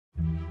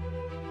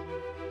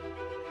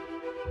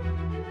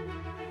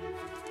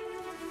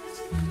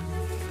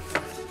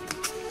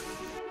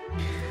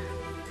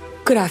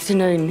Good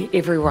afternoon,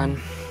 everyone.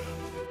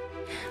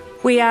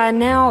 We are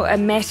now a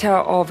matter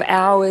of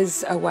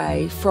hours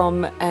away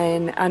from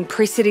an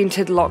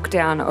unprecedented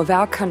lockdown of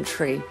our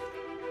country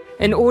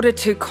in order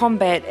to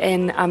combat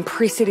an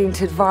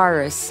unprecedented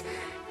virus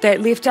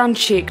that, left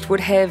unchecked, would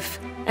have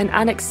an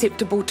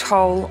unacceptable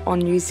toll on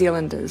New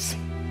Zealanders.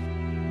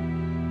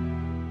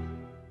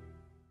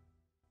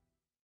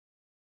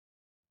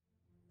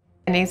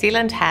 New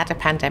Zealand had a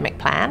pandemic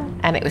plan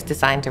and it was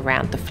designed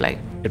around the flu.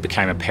 It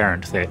became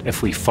apparent that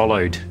if we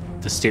followed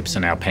the steps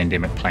in our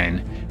pandemic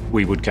plan,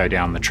 we would go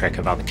down the track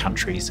of other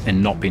countries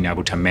and not being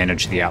able to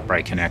manage the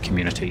outbreak in our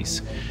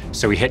communities.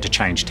 So we had to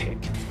change tack.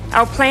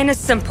 Our plan is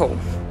simple.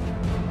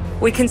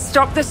 We can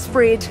stop the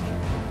spread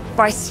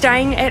by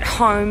staying at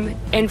home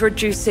and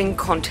reducing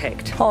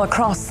contact. All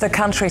across the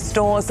country,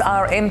 stores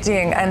are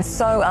emptying and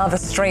so are the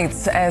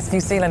streets as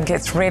New Zealand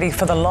gets ready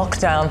for the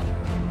lockdown.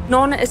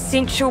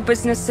 Non-essential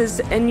businesses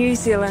in New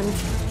Zealand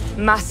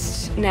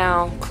must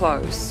now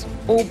close.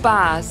 All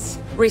bars,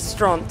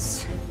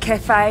 restaurants,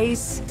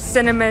 cafes,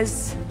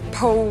 cinemas,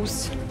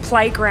 pools,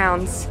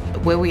 playgrounds.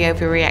 Were we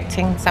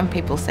overreacting? Some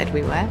people said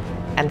we were.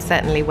 And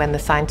certainly when the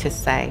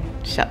scientists say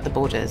shut the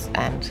borders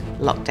and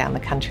lock down the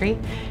country,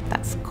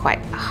 that's quite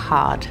a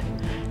hard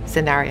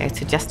scenario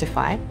to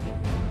justify.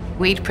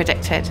 We'd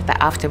predicted that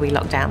after we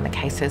locked down, the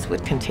cases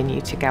would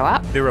continue to go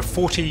up. There are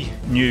 40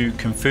 new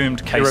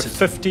confirmed cases.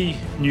 There are 50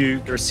 new,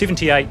 there are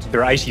 78,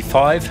 there are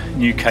 85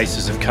 new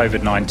cases of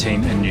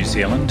COVID-19 in New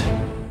Zealand.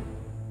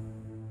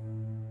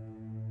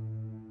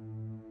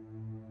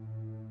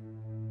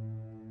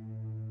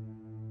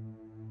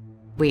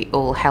 We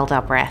all held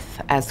our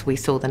breath as we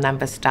saw the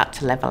numbers start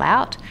to level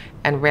out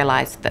and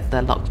realised that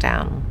the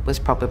lockdown was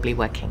probably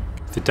working.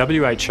 The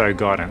WHO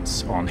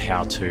guidance on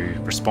how to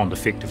respond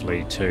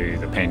effectively to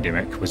the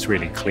pandemic was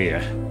really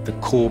clear. The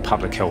core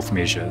public health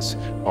measures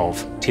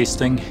of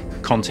testing,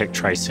 contact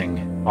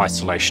tracing,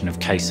 isolation of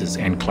cases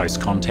and close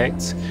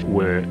contacts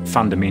were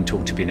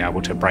fundamental to being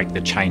able to break the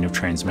chain of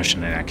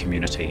transmission in our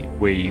community.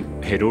 We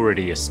had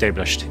already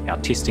established our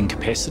testing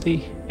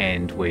capacity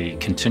and we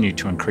continued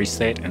to increase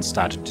that and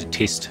started to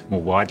test more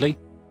widely.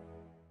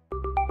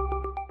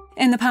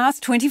 In the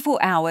past 24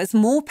 hours,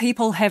 more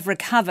people have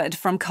recovered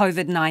from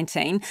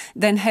COVID-19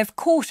 than have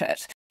caught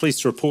it.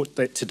 Pleased to report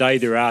that today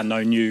there are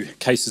no new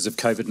cases of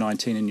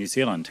COVID-19 in New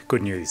Zealand.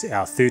 Good news,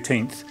 our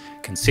 13th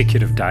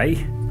consecutive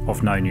day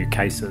of no new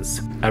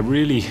cases. A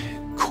really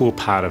core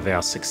part of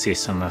our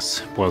success in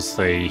this was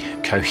the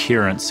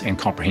coherence and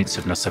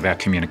comprehensiveness of our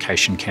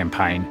communication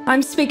campaign.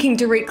 I'm speaking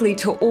directly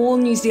to all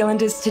New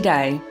Zealanders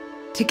today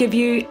to give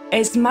you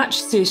as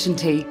much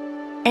certainty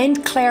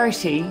and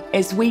clarity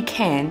as we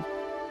can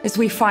as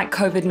we fight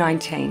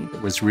COVID-19.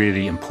 It was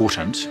really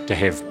important to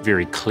have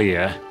very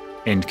clear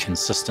and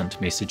consistent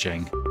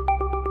messaging.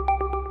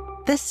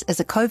 This is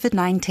a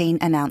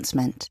COVID-19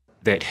 announcement.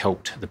 That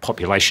helped the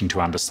population to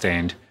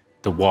understand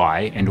the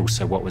why and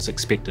also what was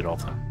expected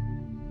of them.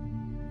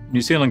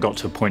 New Zealand got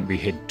to a point we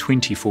had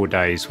 24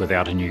 days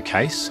without a new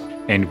case,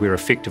 and we're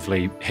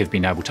effectively have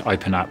been able to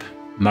open up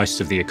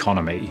most of the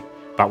economy,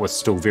 but with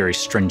still very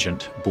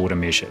stringent border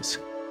measures.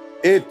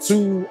 What's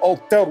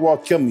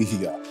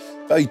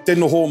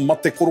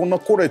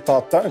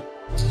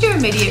your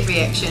immediate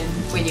reaction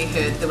when you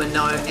heard there were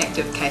no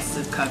active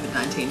cases of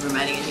COVID-19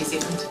 remaining in New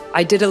Zealand?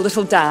 I did a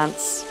little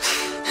dance.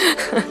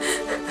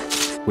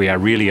 We are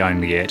really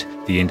only at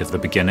the end of the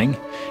beginning,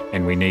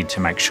 and we need to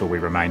make sure we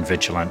remain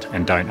vigilant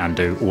and don't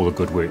undo all the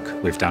good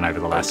work we've done over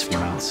the last few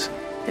months.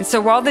 And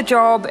so while the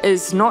job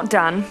is not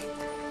done,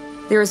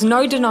 there is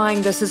no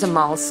denying this is a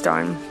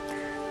milestone.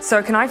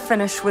 So can I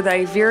finish with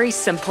a very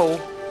simple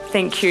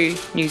thank you,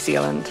 New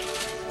Zealand.